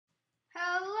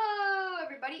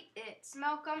everybody, it's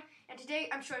Malcolm, and today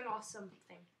I'm showing off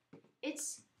something.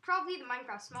 It's probably the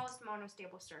Minecraft's smallest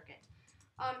monostable circuit.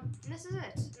 This is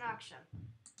it in action.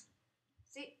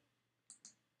 See?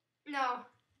 Now,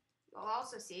 you'll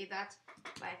also see that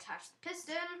if I attach the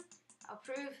piston, I'll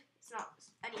prove it's not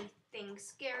anything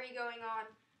scary going on.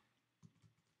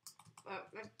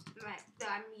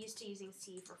 I'm used to using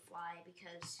C for fly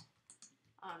because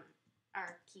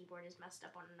our keyboard is messed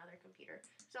up on another computer.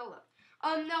 So look,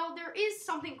 now there is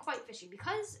something quite fishy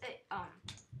because it,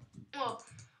 well,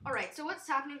 alright, so what's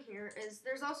happening here is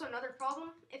there's also another problem.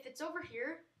 If it's over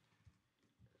here,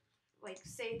 like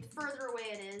say the further away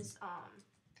it is,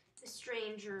 the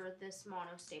stranger this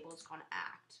monostable is going to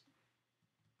act.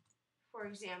 For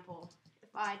example, if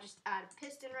I just add a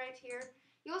piston right here,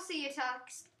 you'll see it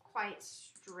acts quite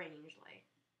strangely.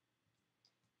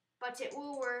 But it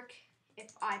will work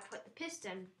if I put the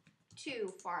piston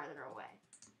too farther away.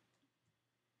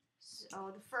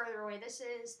 So the further away this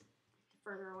is, the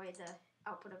further away the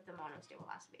output of the monostable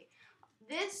has to be.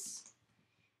 This,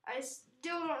 I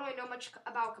still don't really know much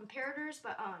about comparators,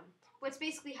 but what's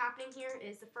basically happening here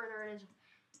is the further it is,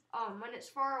 when it's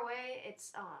far away,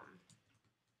 it's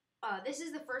this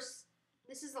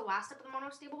is the last step of the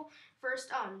monostable.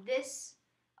 First, this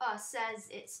says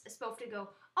it's supposed to go,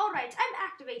 alright,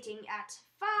 I'm activating at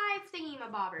 5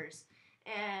 thingamabobbers.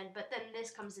 But then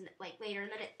this comes in like later,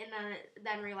 and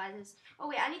then realizes, oh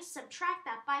wait, I need to subtract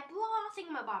that by blah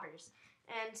thingamabobbers.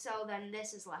 And so then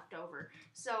this is left over.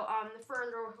 So the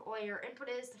further away your input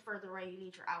is, the further away you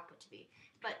need your output to be.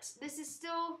 But this is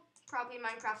still probably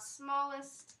Minecraft's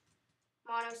smallest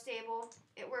monostable.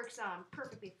 It works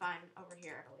perfectly fine over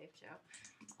here, I believe, too.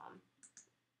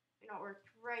 It not worked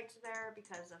right there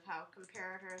because of how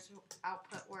comparators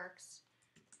output works,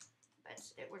 but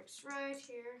it works right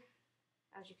here,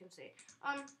 as you can see.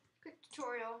 Quick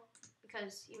tutorial,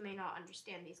 because you may not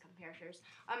understand these comparators.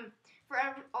 For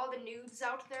all the noobs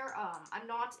out there, I'm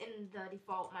not in the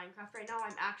default Minecraft right now.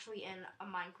 I'm actually in a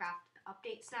Minecraft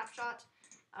update snapshot.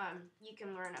 You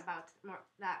can learn about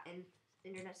that in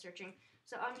internet searching.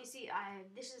 So you see,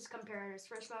 this is comparators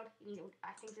first mode.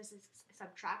 I think this is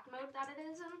subtract mode that it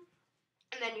is in.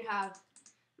 And then you have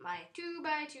my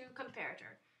 2x2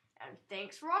 comparator. And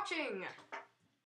thanks for watching!